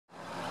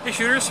Hey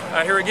shooters,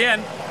 here again,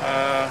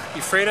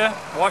 Ephrata,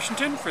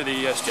 Washington for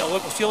the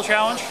local steel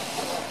challenge.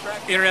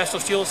 International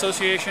Steel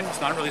Association.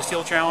 It's not really a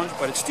steel challenge,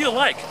 but it's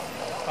steel-like.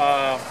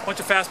 Bunch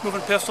of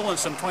fast-moving pistol and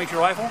some .22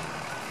 rifle.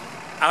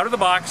 Out of the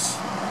box,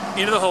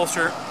 into the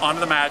holster, onto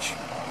the match,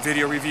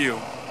 video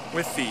review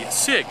with the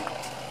SIG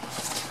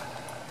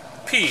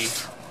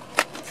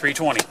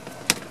P320.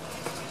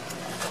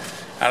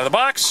 Out of the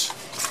box,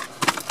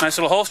 nice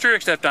little holster,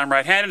 except I'm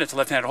right-handed, it's a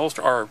left-handed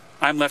holster, or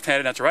I'm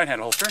left-handed, that's a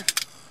right-handed holster.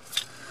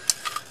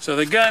 So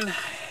the gun,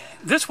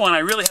 this one I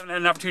really haven't had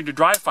an opportunity to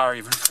dry fire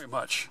even very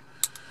much.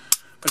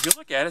 But if you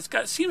look at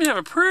it, seems to have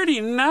a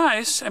pretty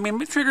nice, I mean,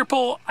 trigger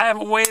pull, I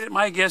haven't weighed it,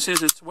 my guess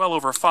is it's well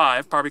over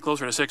 5, probably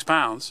closer to 6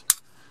 pounds.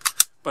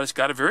 But it's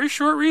got a very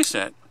short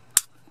reset.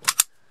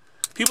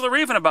 People are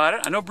raving about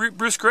it. I know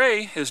Bruce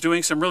Gray is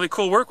doing some really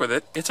cool work with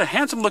it. It's a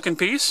handsome looking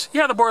piece.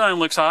 Yeah, the borderline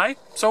looks high.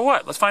 So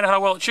what? Let's find out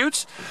how well it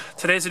shoots.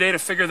 Today's the day to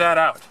figure that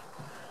out.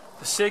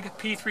 The SIG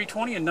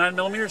P320 in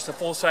 9mm is a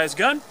full-size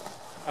gun.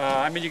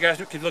 I mean, you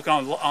guys can look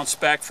on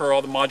spec for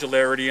all the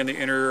modularity and the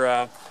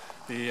inner,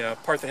 the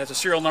part that has a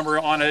serial number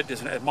on it.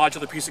 There's a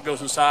modular piece that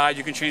goes inside.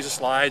 You can change the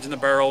slides and the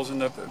barrels and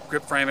the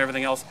grip frame,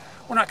 everything else.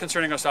 We're not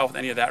concerning ourselves with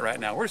any of that right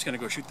now. We're just going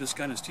to go shoot this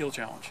gun in Steel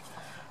Challenge.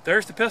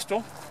 There's the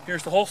pistol.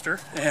 Here's the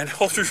holster, and the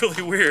holster's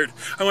really weird.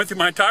 I went through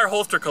my entire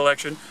holster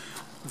collection.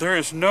 There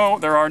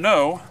are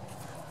no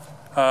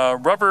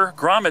rubber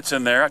grommets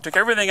in there. I took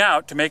everything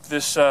out to make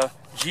this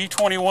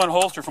G21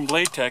 holster from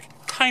Blade Tech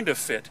kind of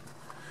fit.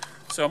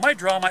 So my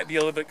draw might be a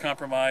little bit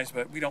compromised,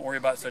 but we don't worry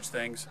about such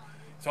things.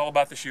 It's all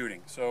about the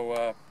shooting.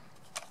 So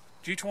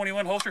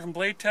G21 holster from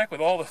Blade Tech with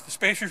all the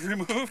spacers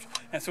removed,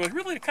 and so it's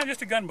really kind of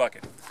just a gun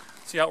bucket.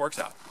 See how it works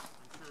out.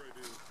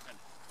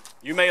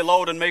 You may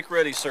load and make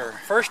ready, sir.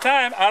 First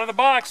time out of the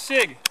box,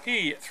 SIG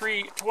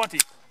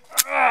P320.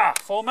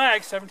 Full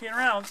mag, 17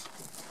 rounds.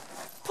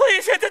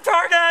 Please hit the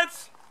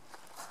targets!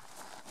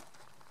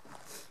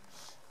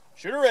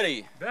 Shooter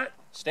ready. Bet.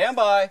 Stand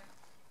by.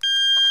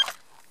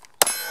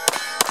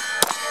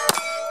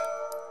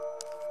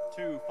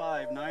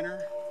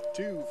 259er.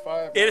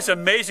 259. It is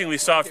amazingly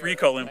soft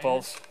recoil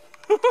impulse.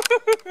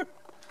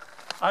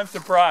 I'm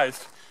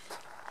surprised.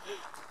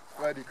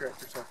 Glad you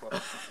cracked yourself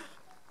up.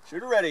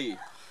 Shooter ready.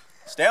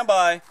 Stand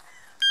by.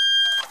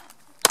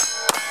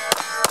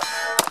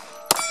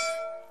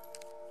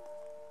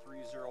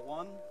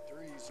 301.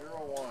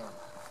 301.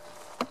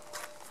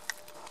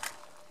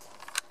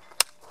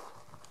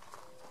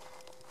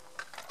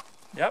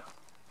 Yep,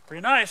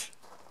 pretty nice.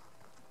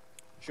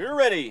 Shooter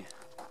ready.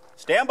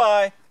 Stand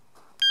by.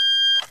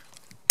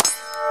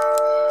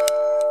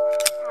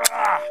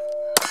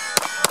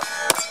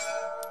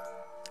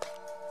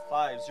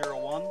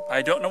 501.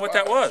 I don't know what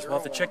that was. We'll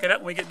have to check it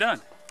out when we get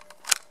done.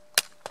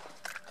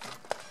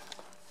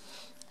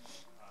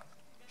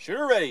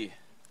 Shooter ready.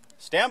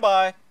 Stand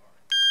by.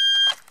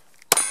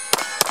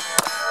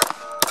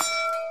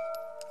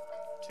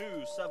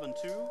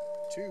 272.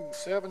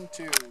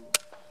 272.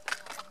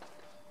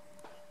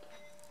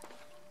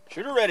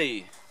 Shooter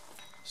ready.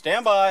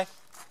 Stand by.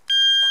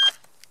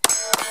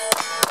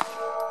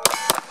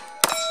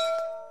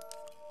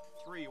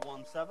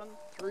 317.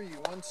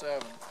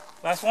 317.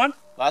 Last one?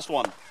 Last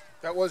one.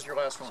 That was your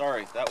last one.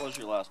 Sorry, that was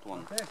your last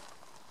one. Okay.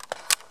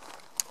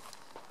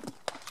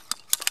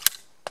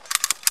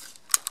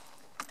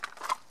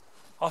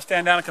 I'll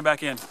stand down and come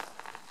back in.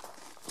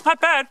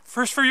 Not bad.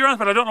 First few rounds,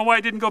 but I don't know why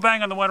I didn't go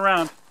bang on the one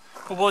round.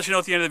 But we'll let you know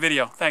at the end of the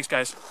video. Thanks,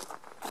 guys.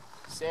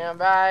 Stand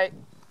by.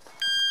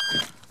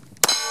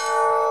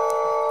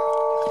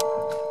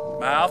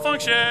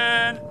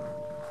 Malfunction.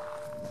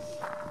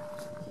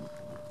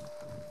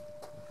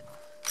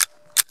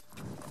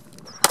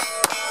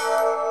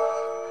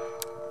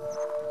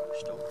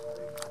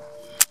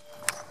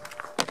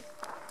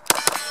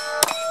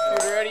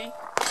 Shooter ready.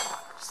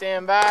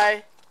 Stand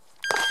by.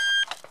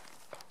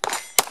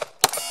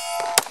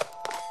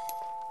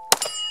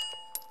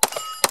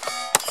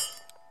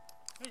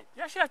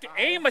 You actually have to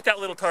aim at that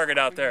little target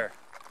out there.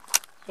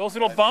 Those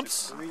little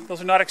bumps,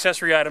 those are not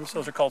accessory items.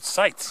 Those are called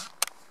sights.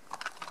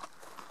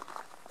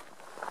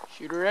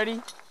 Shooter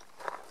ready.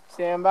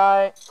 Stand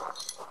by.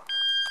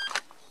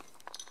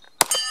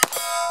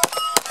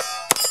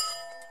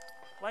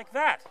 Like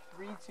that.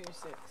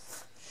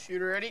 326.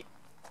 Shooter ready.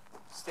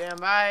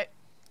 Stand by.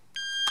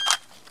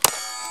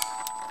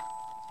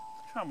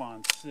 Come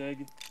on,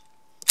 SIG.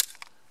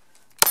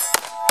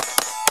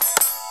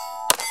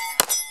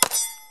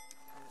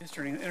 It's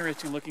turning an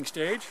interesting looking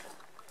stage.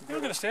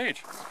 Look at the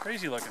stage. It's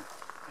crazy looking.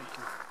 Thank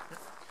you.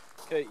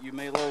 Okay, you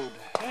may load.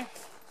 Okay.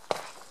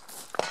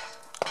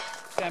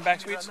 Stand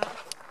back, sweets.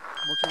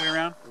 Work your way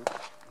around. Move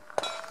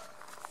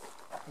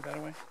that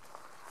away.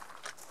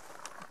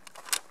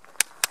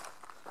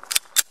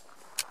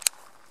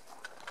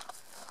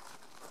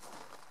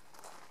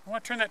 You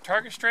want to turn that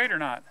target straight or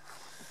not?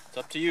 It's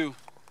up to you.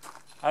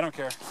 I don't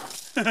care.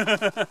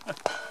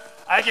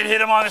 I can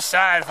hit him on the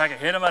side if I can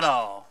hit him at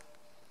all.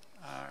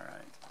 All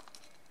right.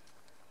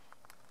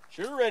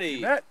 Shooter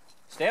ready. Bet.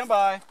 Stand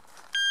by.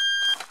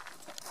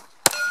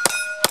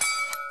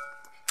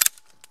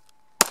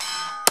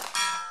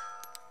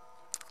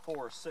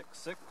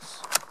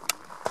 3466.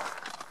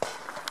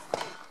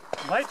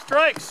 Light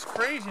strikes,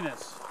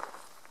 craziness.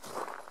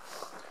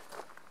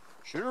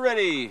 Shooter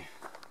ready.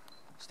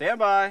 Stand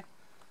by.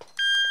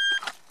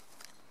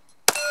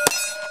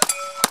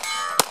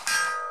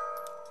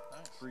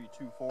 Nice.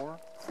 324.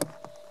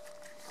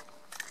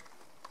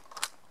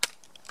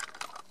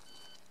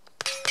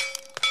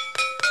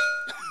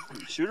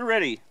 Shooter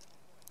ready.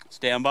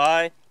 Stand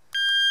by.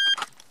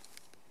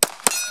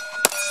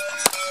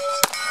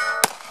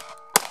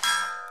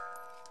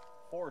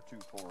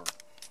 424.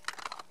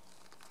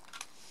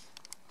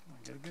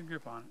 Get a good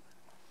grip on it.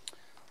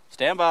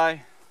 Stand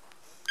by.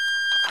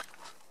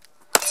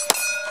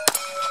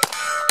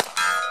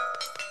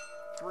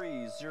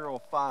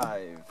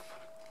 305.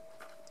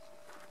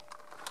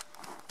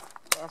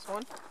 Last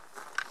one.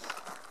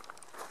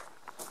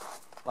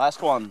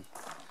 Last one.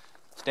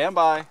 Stand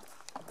by.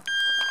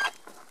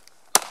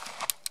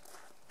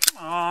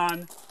 Come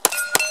on.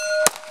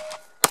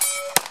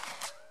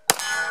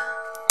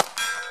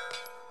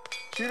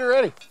 Shooter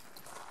ready.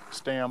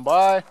 Stand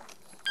by.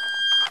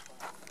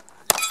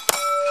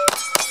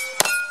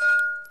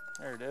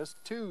 There it is.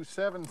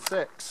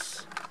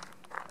 276.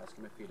 Ask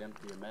him if he'd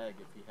empty a mag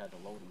if he had to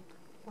load him.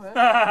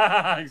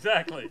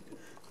 Exactly.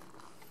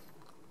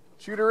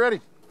 Shooter ready.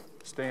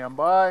 Stand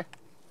by.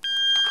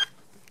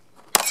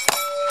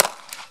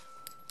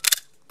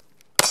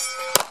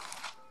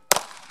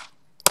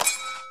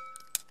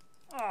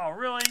 Oh,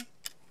 really?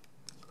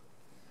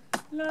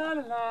 La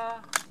la la,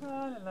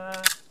 la la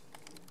la.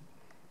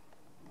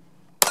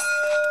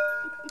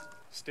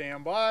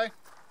 Stand by.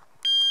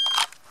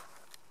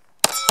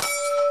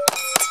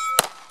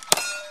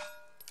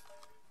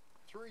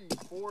 Three,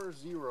 4,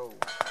 0.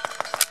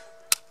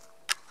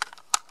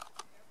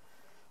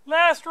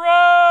 Last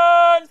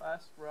run!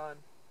 Last run.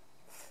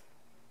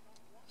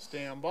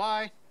 Stand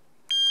by.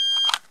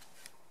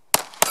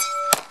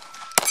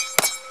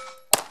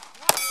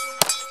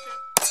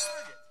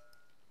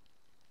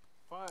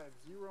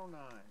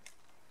 509.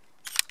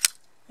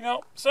 You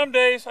know, some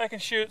days I can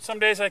shoot, some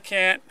days I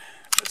can't.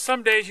 But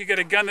some days you get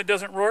a gun that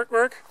doesn't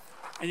work,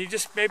 and you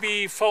just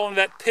maybe fall into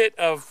that pit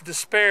of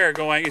despair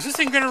going, is this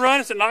thing going to run?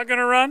 Is it not going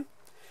to run?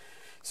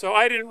 So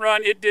I didn't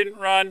run, it didn't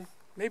run.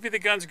 Maybe the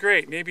gun's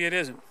great, maybe it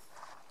isn't.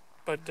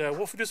 But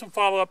we'll do some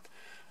follow-up.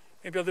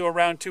 Maybe I'll do a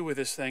round 2 with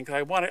this thing,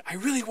 because I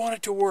really want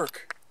it to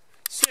work.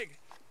 SIG,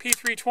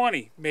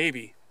 P320,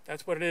 maybe.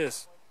 That's what it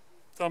is.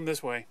 Thumb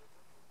this way.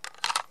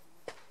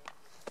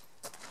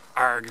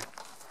 Arg.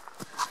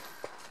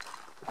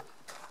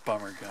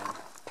 Bummer gun.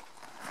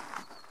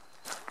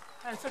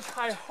 I had such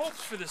high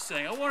hopes for this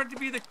thing. I wanted it to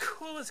be the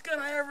coolest gun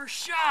I ever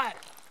shot.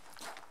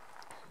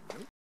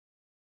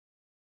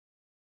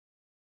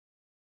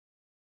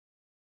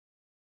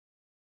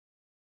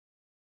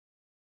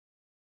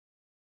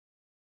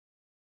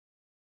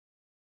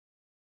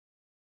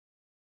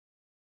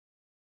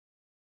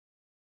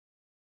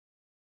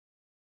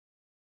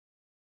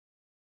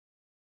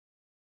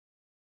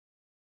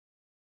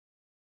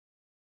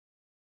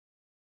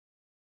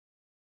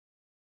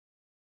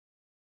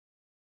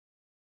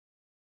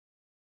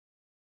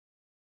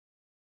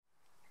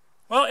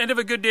 Well, end of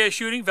a good day of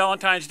shooting,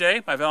 Valentine's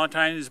Day. My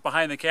Valentine is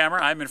behind the camera.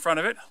 I'm in front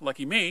of it.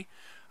 Lucky me.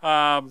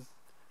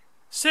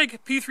 SIG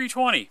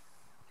P320.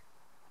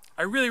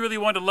 I really, really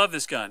wanted to love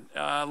this gun.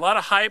 A lot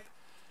of hype.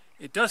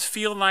 It does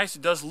feel nice.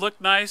 It does look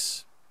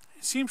nice.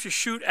 It seems to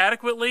shoot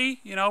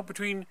adequately, you know,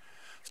 between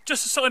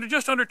just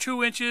under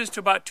 2 inches to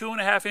about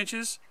 2.5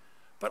 inches.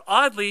 But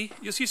oddly,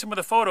 you'll see some of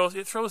the photos,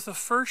 it throws the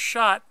first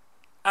shot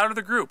out of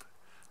the group.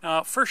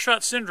 Now, first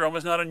shot syndrome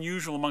is not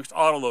unusual amongst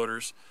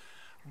autoloaders,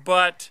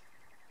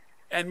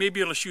 and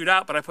maybe it'll shoot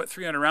out, but I put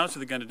 300 rounds to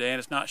the gun today and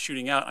it's not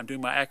shooting out. I'm doing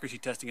my accuracy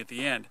testing at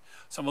the end.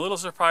 So I'm a little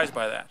surprised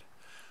by that.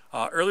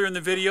 Earlier in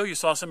the video, you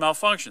saw some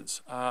malfunctions.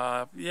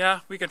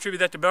 Yeah, we can attribute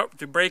that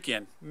to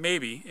break-in.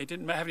 Maybe. It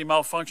didn't have any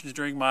malfunctions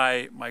during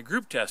my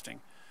group testing.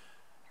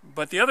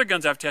 But the other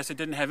guns I've tested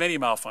didn't have any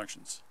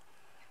malfunctions.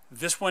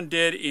 This one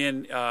did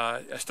in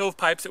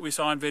stovepipes that we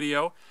saw in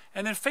video,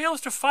 and then fails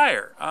to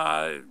fire.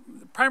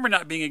 Primer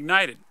not being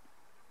ignited.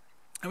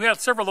 And we had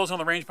several of those on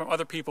the range from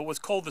other people. It was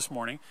cold this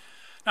morning.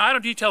 Now, I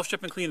don't detail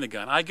strip and clean the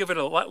gun. I give it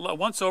a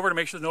once over to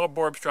make sure there's no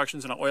bore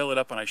obstructions, and I oil it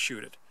up and I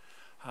shoot it.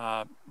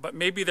 But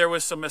maybe there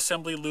was some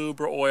assembly lube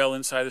or oil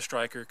inside the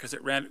striker because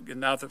it ran, and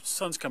now the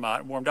sun's come out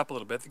and warmed up a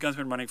little bit. The gun's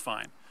been running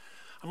fine.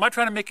 I'm not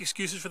trying to make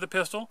excuses for the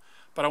pistol,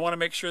 but I want to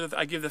make sure that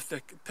I give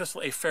the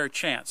pistol a fair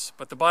chance.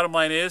 But the bottom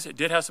line is, it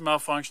did have some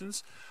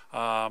malfunctions.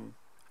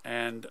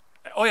 And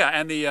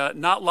the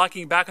not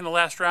locking back in the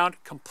last round,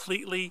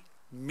 completely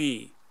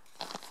me.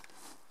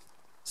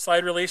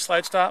 Slide release,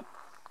 slide stop.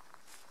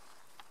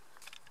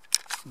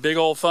 Big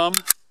old thumb.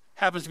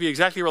 Happens to be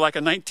exactly where like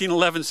a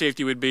 1911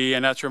 safety would be,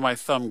 and that's where my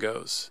thumb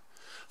goes.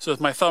 So with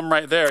my thumb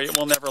right there, it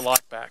will never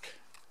lock back.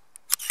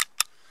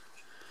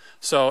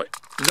 So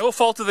no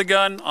fault of the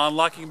gun on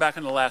locking back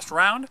in the last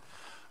round.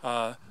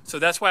 So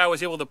that's why I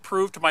was able to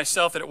prove to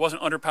myself that it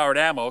wasn't underpowered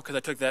ammo, because I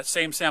took that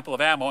same sample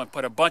of ammo and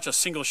put a bunch of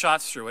single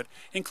shots through it,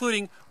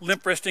 including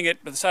limp wristing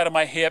it to the side of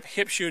my hip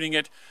shooting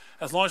it.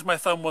 As long as my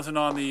thumb wasn't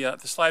on the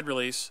slide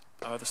release,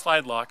 the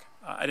slide lock,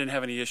 I didn't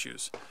have any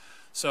issues.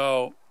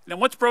 So now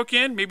once broke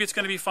in, maybe it's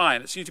going to be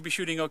fine. It seems to be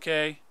shooting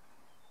okay.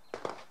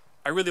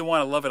 I really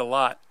want to love it a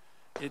lot.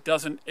 It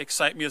doesn't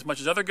excite me as much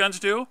as other guns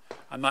do.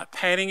 I'm not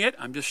panning it.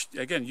 I'm just,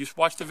 again, you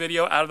watch the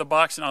video out of the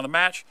box and on the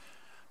match.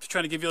 Just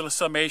trying to give you a little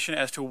summation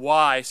as to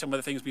why some of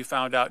the things we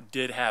found out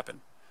did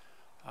happen.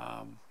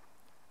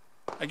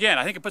 Again,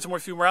 I think it puts a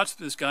few more rounds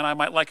to this gun. I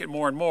might like it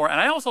more and more. And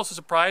I was also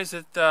surprised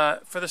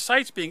that for the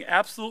sights being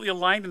absolutely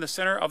aligned in the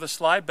center of the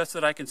slide, best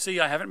that I can see,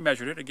 I haven't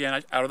measured it,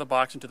 again, out of the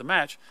box into the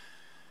match.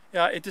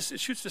 It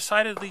shoots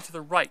decidedly to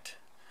the right.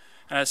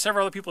 And I had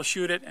several other people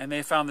shoot it, and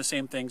they found the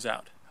same things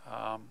out.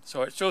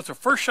 So it shows the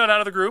first shot out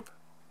of the group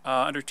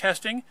under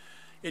testing.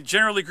 It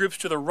generally groups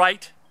to the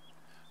right.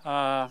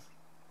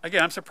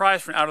 Again, I'm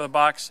surprised for an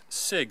out-of-the-box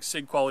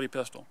SIG quality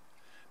pistol.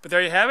 But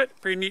there you have it.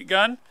 Pretty neat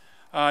gun.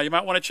 You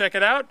might want to check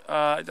it out.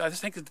 I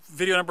just think it's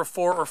video number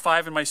 4 or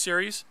 5 in my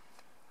series.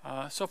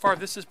 So far,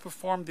 this has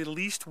performed the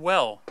least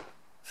well.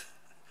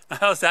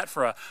 How's that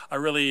for a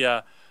really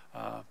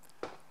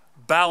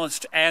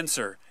balanced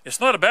answer? It's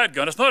not a bad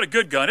gun. It's not a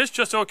good gun. It's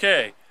just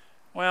okay.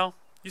 Well,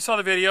 you saw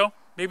the video.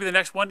 Maybe the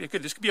next one,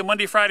 this could be a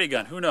Monday, Friday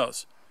gun. Who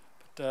knows?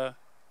 But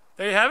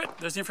there you have it.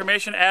 There's the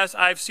information as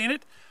I've seen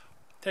it.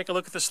 Take a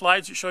look at the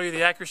slides that show you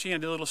the accuracy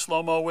and do a little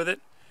slow-mo with it.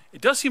 It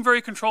does seem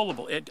very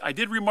controllable. I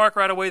did remark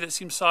right away that it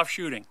seems soft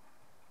shooting.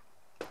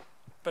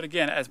 But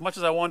again, as much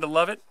as I wanted to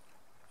love it,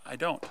 I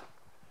don't.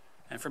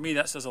 And for me,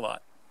 that says a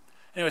lot.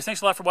 Anyways,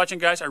 thanks a lot for watching,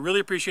 guys. I really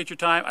appreciate your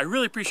time. I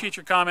really appreciate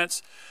your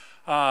comments.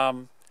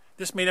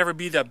 This may never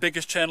be the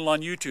biggest channel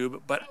on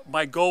YouTube, but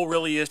my goal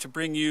really is to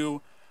bring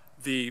you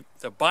the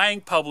buying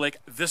public.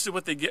 This is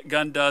what the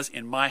gun does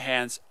in my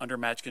hands under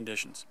match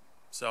conditions.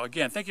 So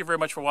again, thank you very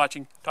much for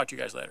watching. Talk to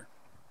you guys later.